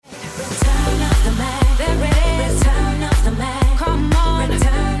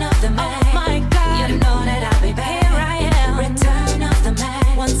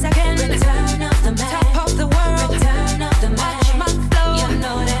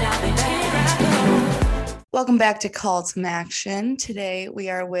Welcome back to Call to Action. Today we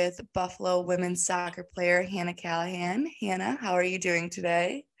are with Buffalo women's soccer player Hannah Callahan. Hannah, how are you doing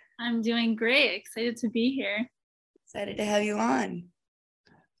today? I'm doing great. Excited to be here. Excited to have you on.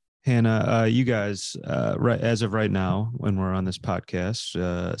 Hannah, you guys, right as of right now, when we're on this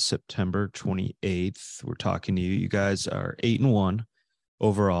podcast, September 28th, we're talking to you. You guys are 8-1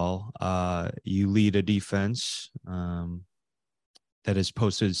 overall. You lead a defense that has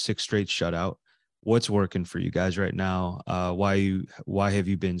posted 6 straight shutout. What's working for you guys right now? Why have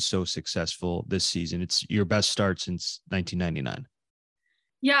you been so successful this season? It's your best start since 1999.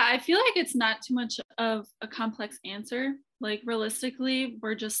 Yeah, I feel like it's not too much of a complex answer. Like realistically,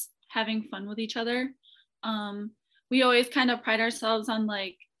 we're just having fun with each other. We always kind of pride ourselves on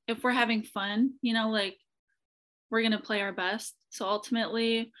like if we're having fun, like we're gonna play our best. So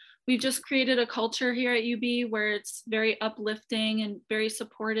ultimately, we've just created a culture here at UB where it's very uplifting and very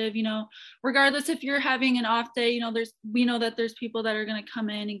supportive. Regardless if you're having an off day, we know that there's people that are gonna come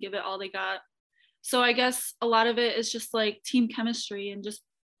in and give it all they got. So I guess a lot of it is just like team chemistry and just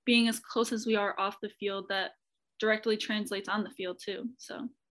being as close as we are off the field that directly translates on the field too. So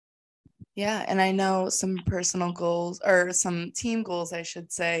yeah, and I know some personal goals or some team goals, I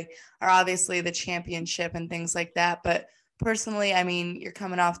should say, are obviously the championship and things like that. But personally, I mean, you're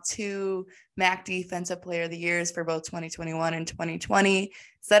coming off 2 MAC Defensive Player of the Years for both 2021 and 2020. Is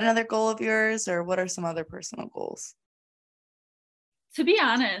that another goal of yours, or what are some other personal goals? To be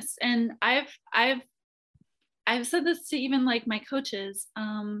honest, and I've said this to even like my coaches,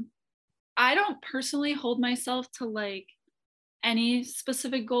 I don't personally hold myself to like any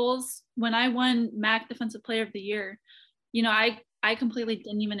specific goals. When I won MAC Defensive Player of the Year, I completely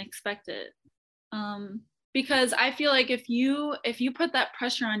didn't even expect it. Because I feel like if you put that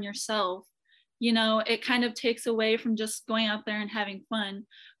pressure on yourself, it kind of takes away from just going out there and having fun.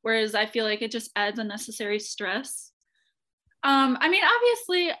 Whereas I feel like it just adds unnecessary stress. I mean,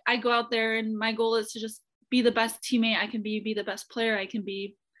 obviously I go out there and my goal is to just be the best teammate I can be the best player I can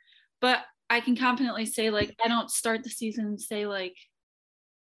be. But I can confidently say, like, I don't start the season and say, like,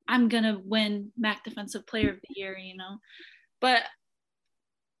 I'm going to win MAC Defensive Player of the Year, But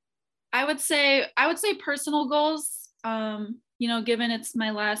I would say personal goals, given it's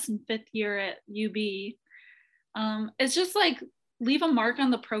my last and 5th year at UB, it's just like leave a mark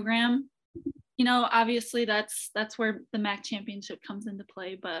on the program. Obviously that's where the MAC championship comes into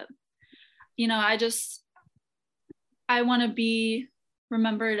play. But, I want to be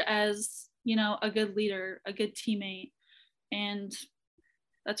remembered as, a good leader, a good teammate. And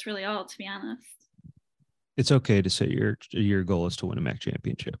that's really all, to be honest. It's okay to say your goal is to win a MAC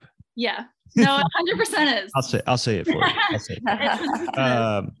championship. Yeah. No, 100% is. I'll say it for you. I'll say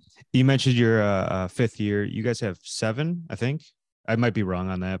it. You mentioned your 5th year. You guys have 7, I think. I might be wrong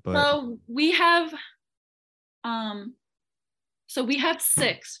on that, but so we have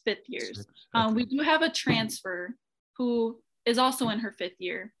 6 5th years. Okay. We do have a transfer who is also in her 5th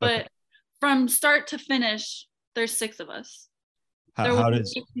year, but from start to finish, there's 6 of us. How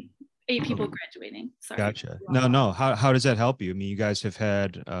does 8 people graduating? Sorry. Gotcha. No. How does that help you? I mean, you guys have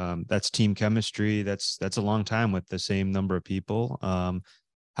had that's team chemistry. That's a long time with the same number of people.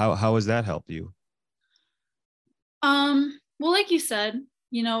 How has that helped you? Well, like you said,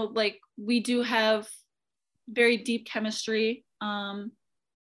 like we do have very deep chemistry.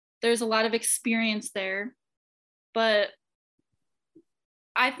 There's a lot of experience there, but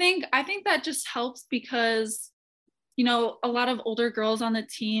I think that just helps because, a lot of older girls on the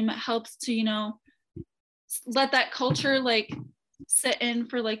team helps to, let that culture like sit in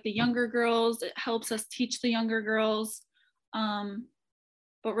for like the younger girls. It helps us teach the younger girls.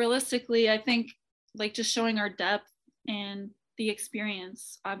 But realistically, I think like just showing our depth and the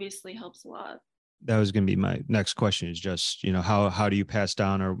experience obviously helps a lot. That was going to be my next question, is just, how do you pass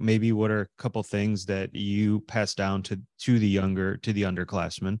down, or maybe what are a couple things that you pass down to the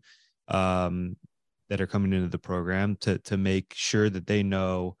underclassmen that are coming into the program to make sure that they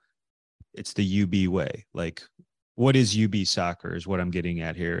know it's the UB way? Like, what is UB soccer is what I'm getting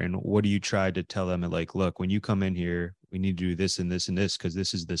at here. And what do you try to tell them? Like, look, when you come in here, we need to do this and this and this, because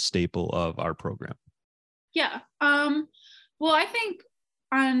this is the staple of our program. Yeah. Well, I think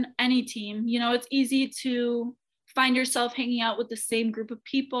on any team, it's easy to find yourself hanging out with the same group of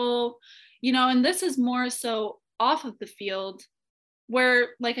people, and this is more so off of the field where,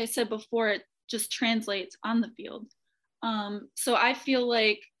 like I said before, it just translates on the field. So I feel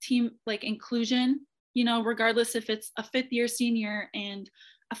like team like inclusion, regardless if it's a 5th year senior and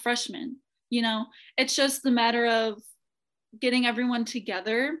a freshman, it's just the matter of getting everyone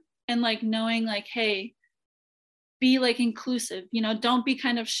together and like knowing like, hey, be like inclusive, you know, don't be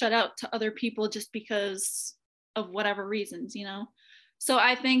kind of shut out to other people just because of whatever reasons, you know. So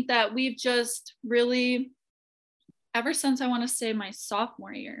I think that we've just really, ever since I want to say my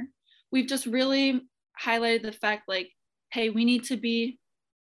sophomore year, we've just really highlighted the fact like, hey, we need to be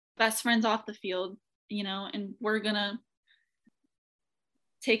best friends off the field, you know, and we're gonna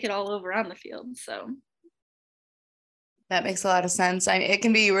take it all over on the field. So that makes a lot of sense. It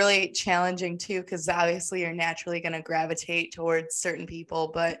can be really challenging too, because obviously you're naturally going to gravitate towards certain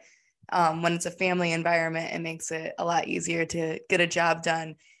people, but when it's a family environment, it makes it a lot easier to get a job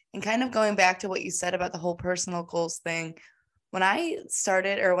done. And kind of going back to what you said about the whole personal goals thing, when I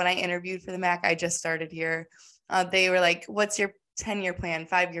started, or when I interviewed for the MAC, I just started here. They were like, what's your 10-year plan,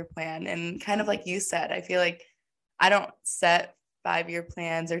 5-year plan? And kind of like you said, I feel like I don't set 5-year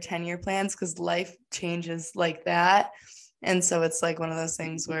plans or 10-year plans because life changes like that. And so it's like one of those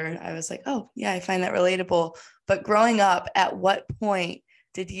things where I was like, oh, yeah, I find that relatable. But growing up, at what point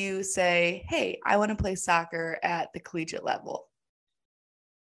did you say, hey, I want to play soccer at the collegiate level?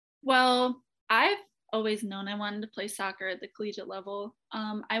 Well, I've always known I wanted to play soccer at the collegiate level.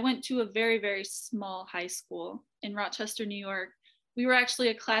 I went to a very, very small high school in Rochester, New York. We were actually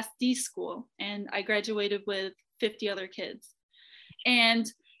a Class D school, and I graduated with 50 other kids. And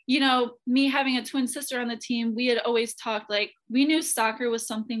you know, me having a twin sister on the team, we had always talked, like, we knew soccer was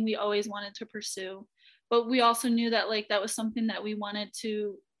something we always wanted to pursue, but we also knew that like that was something that we wanted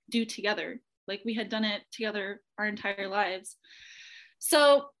to do together. Like we had done it together our entire lives.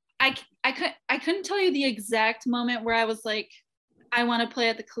 So I couldn't tell you the exact moment where I was like, I want to play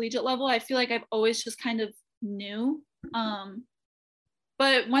at the collegiate level. I feel like I've always just kind of knew.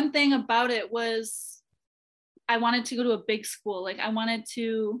 But one thing about it was I wanted to go to a big school. Like I wanted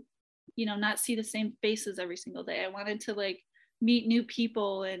to, you know, not see the same faces every single day. I wanted to like meet new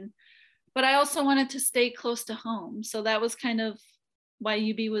people, but I also wanted to stay close to home. So that was kind of why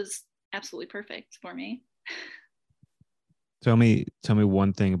UB was absolutely perfect for me. Tell me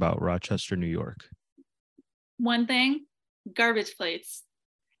one thing about Rochester, New York. One thing, garbage plates.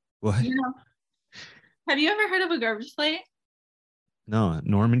 What? You know, have you ever heard of a garbage plate? No,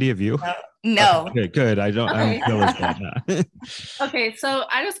 Normandy, have you? No. Okay, good. I don't feel as bad now. Okay, so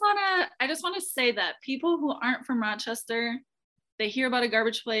I just wanna say that people who aren't from Rochester, they hear about a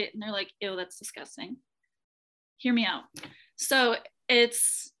garbage plate and they're like, ew, that's disgusting. Hear me out. So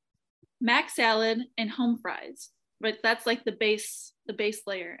it's mac salad and home fries, but that's like the base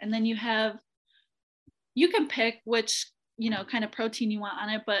layer. And then you can pick which, you know, kind of protein you want on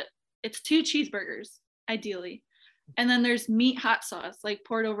it, but it's 2 cheeseburgers, ideally. And then there's meat hot sauce, like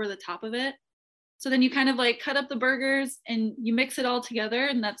poured over the top of it. So then you kind of like cut up the burgers and you mix it all together.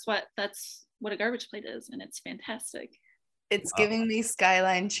 And that's what a garbage plate is. And it's fantastic. It's giving me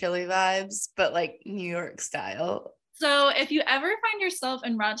Skyline Chili vibes, but like New York style. So if you ever find yourself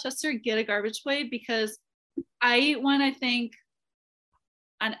in Rochester, get a garbage plate, because I eat one, I think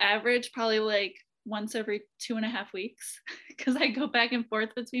on average, probably like once every 2.5 weeks, because I go back and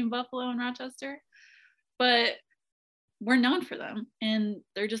forth between Buffalo and Rochester. But we're known for them, and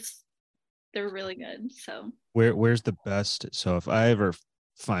they're really good. So where's the best? So if I ever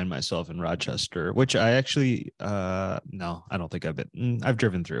find myself in Rochester, which I actually no, I don't think I've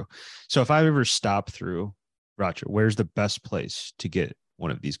driven through. So if I ever stop through Rochester, where's the best place to get one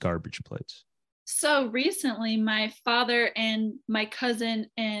of these garbage plates? So recently my father and my cousin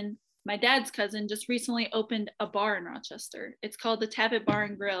and my dad's cousin just recently opened a bar in Rochester. It's called the Tappet Bar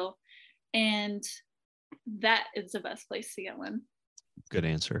and Grill, and that is the best place to get one. Good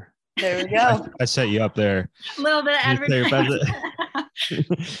answer. There we go. I set you up there. A little bit of advertising.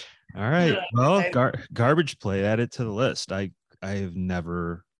 All right. Well, garbage plate, add it to the list. I've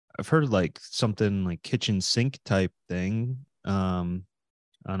heard like something like kitchen sink type thing on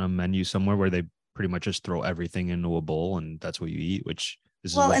a menu somewhere where they pretty much just throw everything into a bowl and that's what you eat, which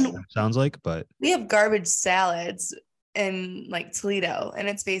this is what it sounds like. But we have garbage salads in like Toledo, and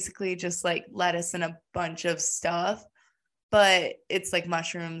it's basically just like lettuce and a bunch of stuff, but it's like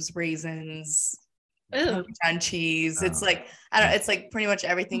mushrooms, raisins, on cheese. It's like, I don't, it's like pretty much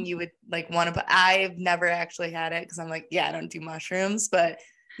everything you would like want to, but I've never actually had it because I'm like, yeah, I don't do mushrooms, but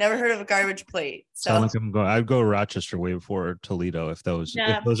never heard of a garbage plate. So like I'd go Rochester way before Toledo if those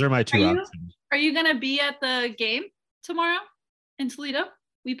are my two options. Are you gonna be at the game tomorrow in Toledo?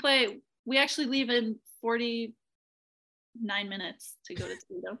 We actually leave in 49 minutes to go to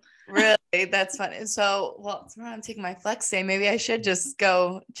Toledo. Really? That's funny. So, well, tomorrow I'm taking my flex day. Maybe I should just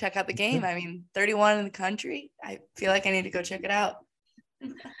go check out the game. I mean, 31 in the country. I feel like I need to go check it out.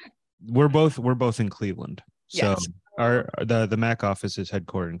 We're both in Cleveland. So yes. the MAC office is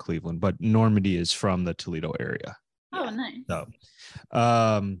headquartered in Cleveland, but Normandy is from the Toledo area. Oh, nice. So,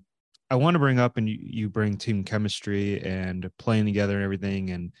 I want to bring up, and you bring team chemistry and playing together and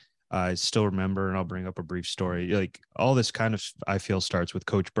everything. And I still remember, and I'll bring up a brief story. Like all this kind of, I feel, starts with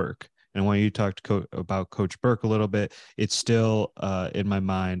Coach Burke. And when you talked about Coach Burke a little bit, it's still in my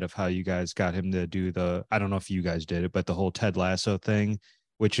mind of how you guys got him to do I don't know if you guys did it, but the whole Ted Lasso thing,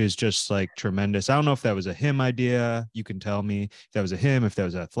 which is just like tremendous. I don't know if that was a him idea. You can tell me if that was a him, if that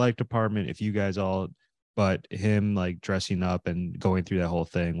was athletic department, if you guys all, but him like dressing up and going through that whole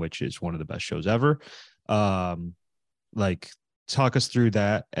thing, which is one of the best shows ever. Like talk us through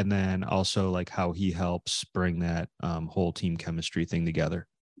that. And then also like how he helps bring that whole team chemistry thing together.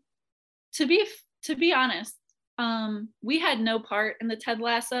 To be honest, we had no part in the Ted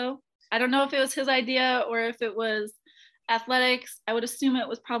Lasso. I don't know if it was his idea or if it was athletics. I would assume it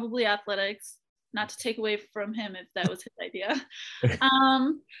was probably athletics, not to take away from him if that was his idea.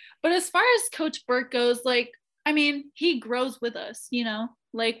 But as far as Coach Burke goes, like, I mean, he grows with us, you know,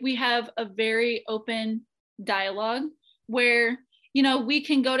 like we have a very open dialogue where, you know, we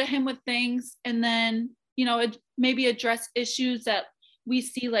can go to him with things and then, you know, maybe address issues that we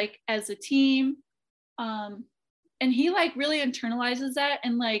see like as a team. And he like really internalizes that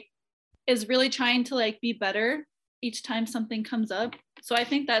and like is really trying to like be better each time something comes up. So I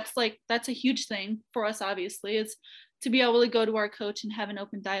think that's a huge thing for us, obviously, is to be able to go to our coach and have an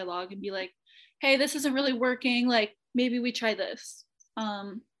open dialogue and be like, hey, this isn't really working. Like maybe we try this.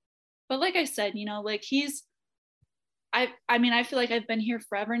 But like I said, you know, like I mean, I feel like I've been here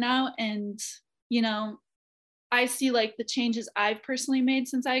forever now. And, you know, I see like the changes I've personally made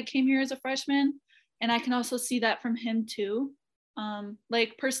since I came here as a freshman. And I can also see that from him too.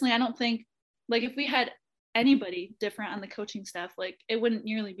 Like personally, I don't think like if we had anybody different on the coaching staff, like it wouldn't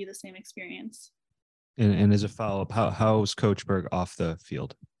nearly be the same experience. And as a follow-up, how's Coach Burke off the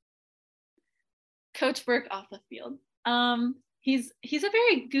field? Coach Burke off the field. He's a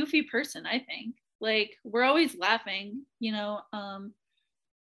very goofy person, I think. Like we're always laughing, you know.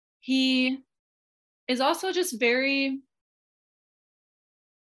 He is also just very,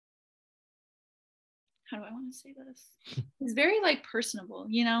 how do I want to say this? He's very like personable,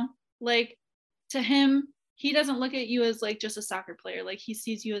 you know? Like to him, he doesn't look at you as like just a soccer player. Like he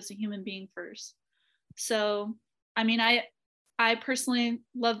sees you as a human being first. So, I mean, I personally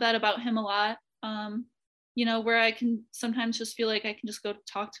love that about him a lot. You know, where I can sometimes just feel like I can just go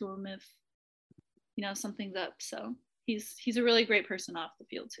talk to him if, you know, something's up. So he's a really great person off the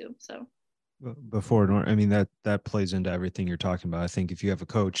field too. So I mean, that plays into everything you're talking about. I think if you have a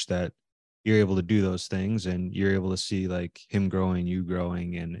coach that you're able to do those things and you're able to see like him growing, you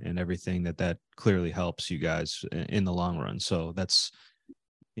growing, and everything, that clearly helps you guys in the long run. So that's,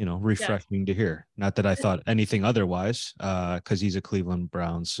 you know, refreshing to hear. Not that I thought anything otherwise, because he's a Cleveland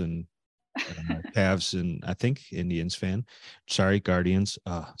Browns and Cavs and I think Indians fan. Sorry, Guardians.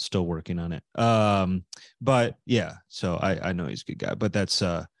 Still working on it. But yeah, so I know he's a good guy. But that's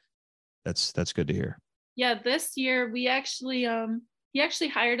good to hear. Yeah, this year we actually he actually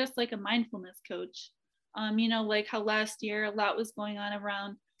hired us like a mindfulness coach. You know, like how last year a lot was going on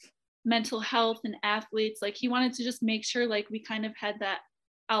around mental health and athletes. Like he wanted to just make sure like we kind of had that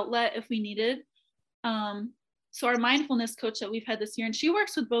outlet if we needed. So our mindfulness coach that we've had this year, and she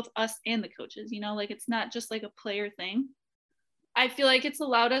works with both us and the coaches, you know, like it's not just like a player thing. I feel like it's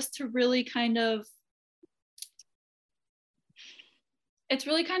allowed us to really kind of, it's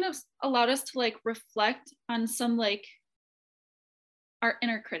really kind of allowed us to like reflect on some like our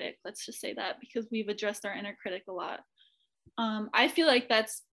inner critic, let's just say that, because we've addressed our inner critic a lot. I feel like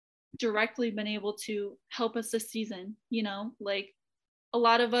that's directly been able to help us this season, you know, like a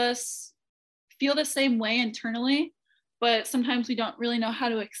lot of us feel the same way internally, but sometimes we don't really know how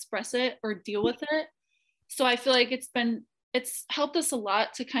to express it or deal with it. So I feel like it's helped us a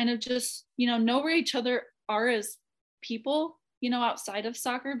lot to kind of just, you know where each other are as people, you know, outside of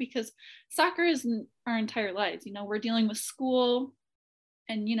soccer, because soccer isn't our entire lives. You know, we're dealing with school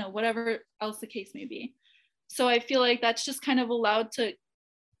and, you know, whatever else the case may be. So I feel like that's just kind of allowed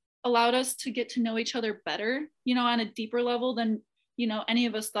us to get to know each other better, you know, on a deeper level than, you know, any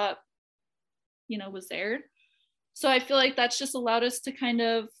of us thought, you know, was there. So I feel like that's just allowed us to kind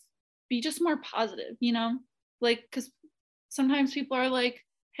of be just more positive, you know, like, because sometimes people are like,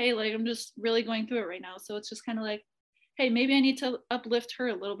 hey, like I'm just really going through it right now. So it's just kind of like, hey, maybe I need to uplift her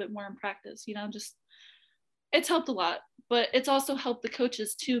a little bit more in practice, you know, just it's helped a lot. But it's also helped the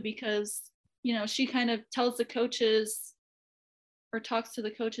coaches too, because, you know, she kind of tells the coaches or talks to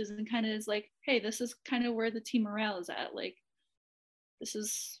the coaches and kind of is like, hey, this is kind of where the team morale is at. Like, this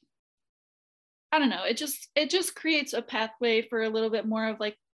is, I don't know, it just creates a pathway for a little bit more of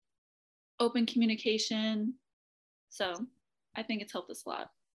like open communication So I think it's helped us a lot.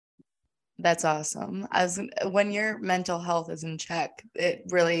 That's awesome. When your mental health is in check, it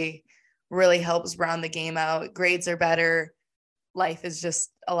really, really helps round the game out. Grades are better. Life is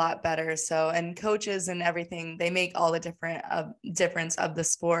just a lot better. So, and coaches and everything, they make all the difference of the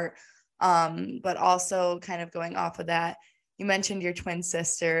sport. But also kind of going off of that, you mentioned your twin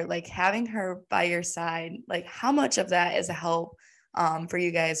sister, like having her by your side, like how much of that is a help for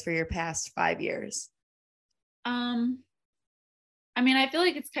you guys for your past 5 years? I mean, I feel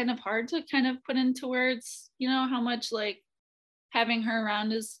like it's kind of hard to kind of put into words, how much like having her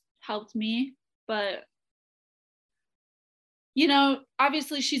around has helped me. But,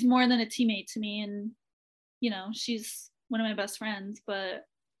 obviously she's more than a teammate to me, and, she's one of my best friends. But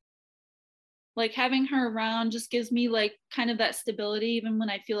like having her around just gives me like kind of that stability, even when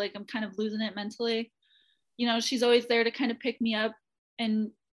I feel like I'm kind of losing it mentally. She's always there to kind of pick me up,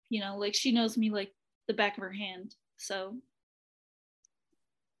 and, like she knows me like the back of her hand. So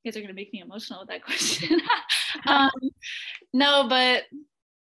you guys are gonna make me emotional with that question. No, but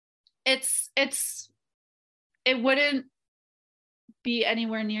it wouldn't be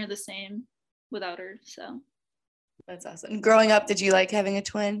anywhere near the same without her. So That's awesome. Growing up, did you like having a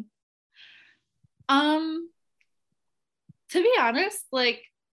twin? To be honest, like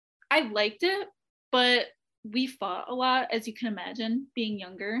I liked it, but we fought a lot, as you can imagine, being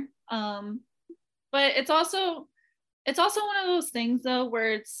younger. But it's also one of those things though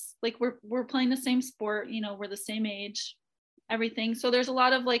where it's like we're playing the same sport, we're the same age, everything. So there's a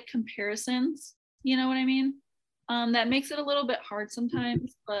lot of like comparisons, you know what I mean? That makes it a little bit hard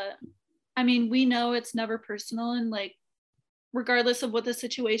sometimes, but I mean, we know it's never personal, and like regardless of what the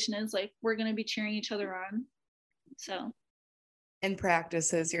situation is, like we're going to be cheering each other on. So in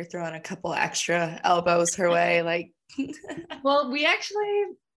practices, you're throwing a couple extra elbows her way, like well,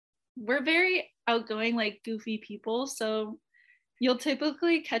 we're very outgoing, like goofy people, so you'll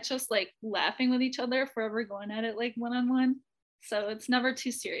typically catch us like laughing with each other if we're ever going at it like one-on-one. So it's never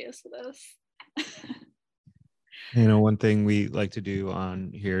too serious with us. One thing we like to do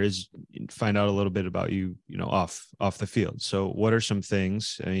on here is find out a little bit about you, off the field. So what are some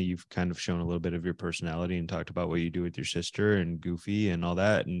things, you've kind of shown a little bit of your personality and talked about what you do with your sister and goofy and all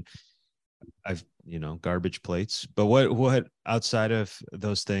that. And I've, garbage plates, but what outside of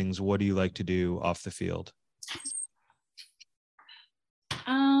those things, what do you like to do off the field?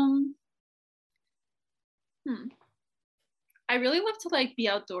 I really love to like be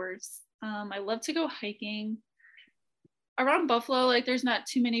outdoors. I love to go hiking around Buffalo. Like there's not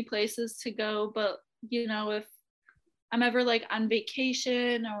too many places to go, but if I'm ever like on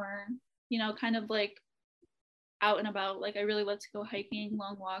vacation or kind of like out and about, like I really love to go hiking,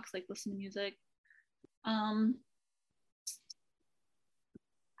 long walks, like listen to music. I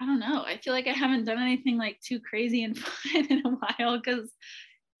don't know, I feel like I haven't done anything like too crazy and fun in a while because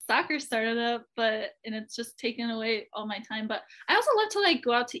soccer started up, and it's just taken away all my time. But I also love to like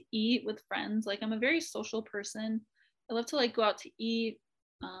go out to eat with friends. Like I'm a very social person. I love to like go out to eat,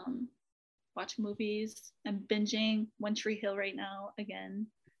 watch movies. I'm binging One Tree Hill right now again.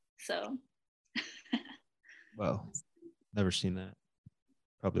 So Well, never seen that.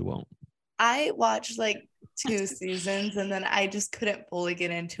 Probably won't. I watched like 2 seasons and then I just couldn't fully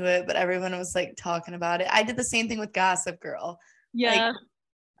get into it, but everyone was like talking about it. I did the same thing with Gossip Girl. Yeah. Like,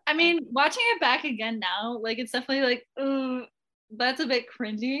 I mean, watching it back again now, like it's definitely like, oh, that's a bit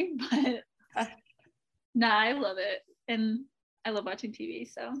cringy, but nah, I love it. And I love watching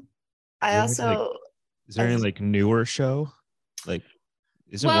TV. So I also is there any like newer show? Like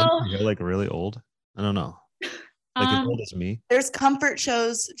isn't One Tree Hill like really old? I don't know. Like as old as me. There's comfort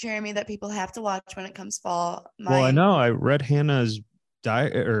shows, Jeremy, that people have to watch when it comes fall. Well, I know. I read Hannah's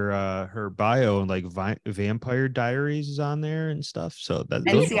her bio, and like Vampire Diaries is on there and stuff. So that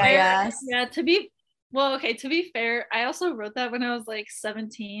NCIS. Yeah, to be fair, I also wrote that when I was like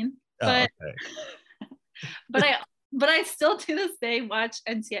 17. But okay. but I still to this day watch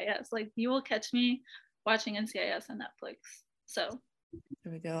NCIS. Like you will catch me watching NCIS on Netflix. So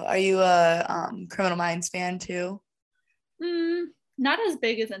there we go. Are you a Criminal Minds fan too? Not as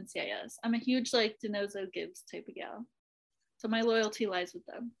big as NCIS. I'm a huge like DiNozzo Gibbs type of gal. So my loyalty lies with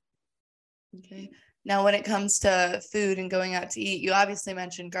them. Okay. Now, when it comes to food and going out to eat, you obviously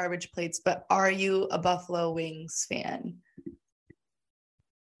mentioned garbage plates, but are you a Buffalo Wings fan?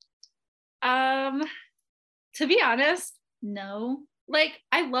 To be honest, no. Like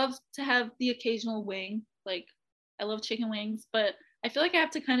I love to have the occasional wing. Like I love chicken wings, but I feel like I have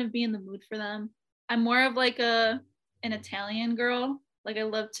to kind of be in the mood for them. I'm more of like an Italian girl. Like I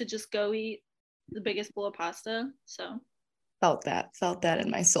love to just go eat the biggest bowl of pasta. So felt that in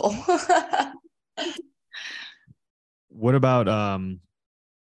my soul. what about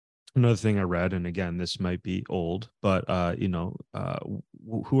another thing I read, and again, this might be old, but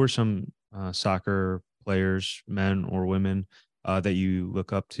who are some soccer players, men or women, that you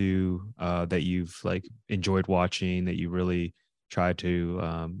look up to, that you've like enjoyed watching, that you really try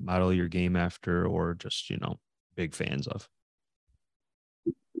to model your game after, or just big fans of?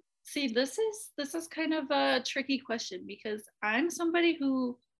 See, this is kind of a tricky question because I'm somebody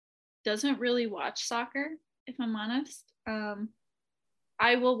who doesn't really watch soccer, if I'm honest.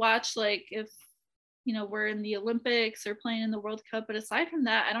 I will watch like if we're in the Olympics or playing in the World Cup, but aside from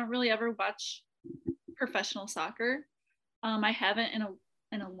that, I don't really ever watch professional soccer. I haven't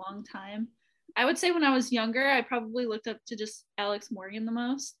in a long time. I would say when I was younger, I probably looked up to just Alex Morgan the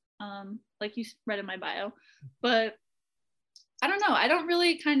most, like you read in my bio. But I don't know. I don't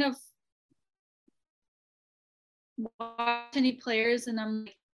really kind of watch any players, and I'm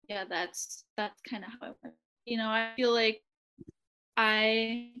like, yeah, that's kind of how I went. I feel like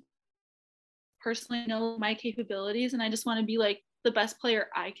I personally know my capabilities, and I just want to be like the best player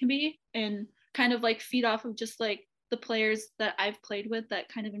I can be, and kind of like feed off of just like the players that I've played with that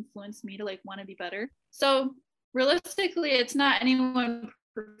kind of influenced me to like want to be better. So realistically, it's not anyone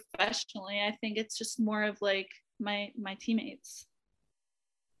professionally. I think it's just more of like my teammates.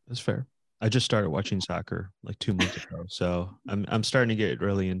 That's fair. I just started watching soccer like 2 months ago, so I'm starting to get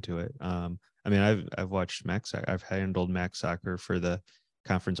really into it. I mean, I've watched Max. I've handled Max Soccer for the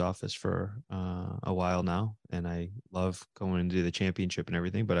conference office for a while now, and I love going into the championship and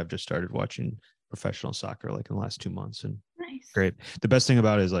everything. But I've just started watching professional soccer like in the last 2 months, and Nice. great. The best thing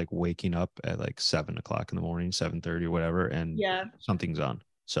about it is like waking up at like 7 o'clock in the morning, 7:30 or whatever, and Yeah. something's on.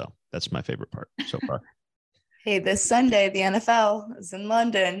 So that's my favorite part so far. Hey, this Sunday the NFL is in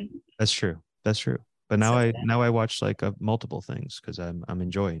London. That's true. That's true. But now I watch like multiple things because I'm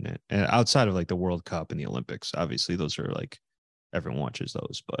enjoying it. And outside of like the World Cup and the Olympics, obviously those are like everyone watches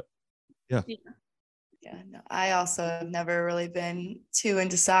those. But yeah. Yeah, no, I also have never really been too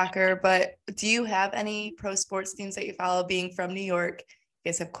into soccer, but do you have any pro sports teams that you follow? Being from New York, you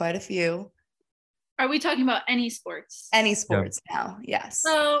guys have quite a few. Are we talking about any sports? Any sports now, yes.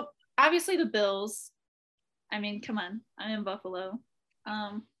 So obviously the Bills. I mean, come on, I'm in Buffalo.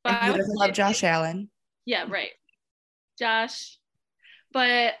 But And who doesn't love Josh Allen? Yeah, right. Josh.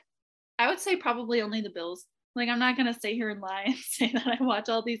 But I would say probably only the Bills. Like, I'm not gonna sit here and lie and say that I watch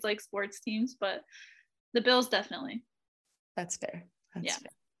all these like sports teams, but the Bills definitely. That's fair. That's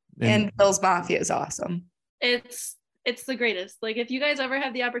fair. And Bills Mafia is awesome. It's the greatest. Like, if you guys ever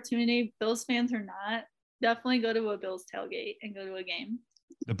have the opportunity, Bills fans or not, definitely go to a Bills tailgate and go to a game.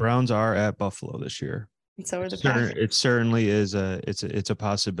 the Browns are at Buffalo this year. And so are the Packers. It certainly is it's a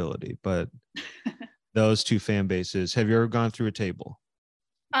possibility, but those two fan bases. Have you ever gone through a table?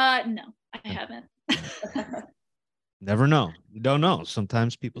 No, I haven't. Never know. You don't know.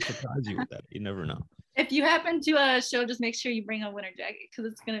 Sometimes people surprise you with that. You never know. If you happen to a show, just make sure you bring a winter jacket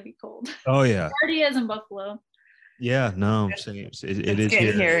because it's gonna be cold. Oh yeah. It already is in Buffalo. Yeah, no, it is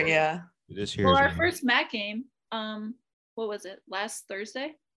here. Yeah. It is here. Well, our first MAC game, what was it? Last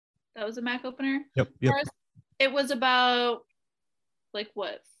Thursday? That was a MAC opener. Yep. It was about like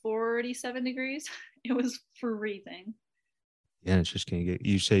what, 47 degrees? It was freezing. Yeah, it's just gonna get.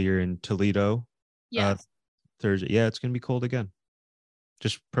 You say you're in Toledo. Yeah. Thursday. Yeah, it's gonna be cold again.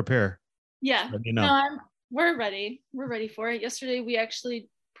 Just prepare. Yeah. Let me know. We're ready. We're ready for it. Yesterday we actually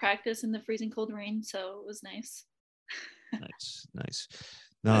practiced in the freezing cold rain, so it was nice. Nice.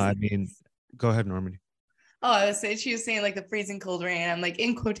 No, I mean, go ahead, Normandy. Oh, I was saying, she was saying like the freezing cold rain. I'm like,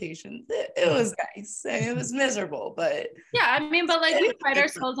 in quotations, it was nice. I mean, it was miserable, but yeah, I mean, but like we pride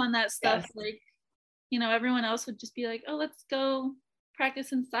ourselves on that stuff. Yeah. Like, everyone else would just be like, oh, let's go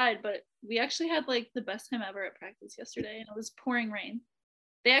practice inside. But we actually had like the best time ever at practice yesterday, and it was pouring rain.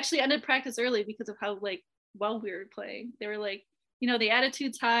 They actually ended practice early because of how like well we were playing. They were like, the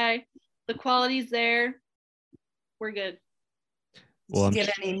attitude's high, the quality's there. We're good. Well, did you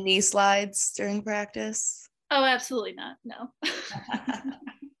get any knee slides during practice? Oh, absolutely not. No.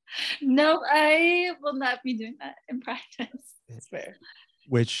 No, I will not be doing that in practice. That's fair.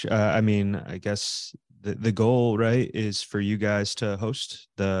 Which I mean, I guess the goal, right, is for you guys to host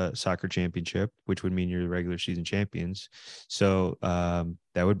the soccer championship, which would mean you're the regular season champions. So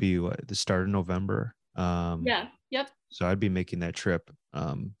that would be the start of November. Yeah. Yep. So I'd be making that trip.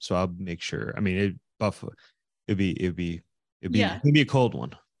 So I'll make sure. I mean, Buffalo. It'd be a cold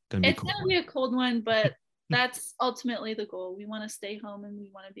one. It's gonna be a cold one, but that's ultimately the goal. We want to stay home and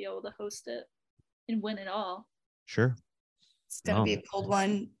we want to be able to host it and win it all. Sure. It's gonna be a cold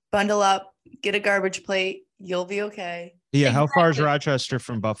one. Bundle up, get a garbage plate. You'll be okay. Yeah. Exactly. How far is Rochester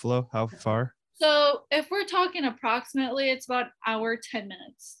from Buffalo? How far? So if we're talking approximately, it's about an hour, 10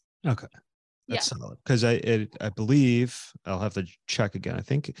 minutes. Okay. That's Yeah. solid. Because I believe I'll have to check again. I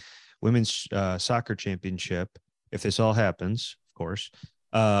think women's soccer championship, if this all happens, of course,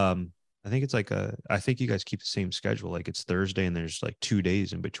 I think it's like I think you guys keep the same schedule. Like it's Thursday and there's like 2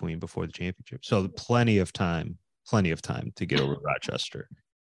 days in between before the championship. So plenty of time to get over to Rochester.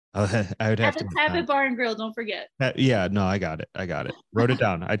 I would have At to the make time. Tappet Bar and Grill, don't forget. Yeah, no, I got it. Wrote it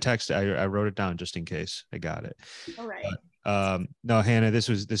down. I wrote it down just in case. I got it. All right. No, Hannah, this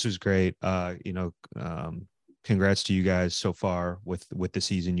was great. Congrats to you guys so far with the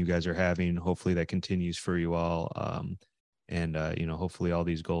season you guys are having. Hopefully that continues for you all. Hopefully all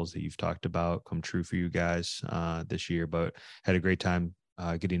these goals that you've talked about come true for you guys this year. But had a great time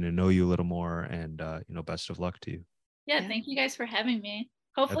getting to know you a little more, and best of luck to you. Yeah, thank you guys for having me.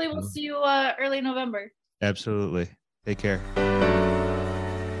 Hopefully we'll see you early November. Absolutely. Take care.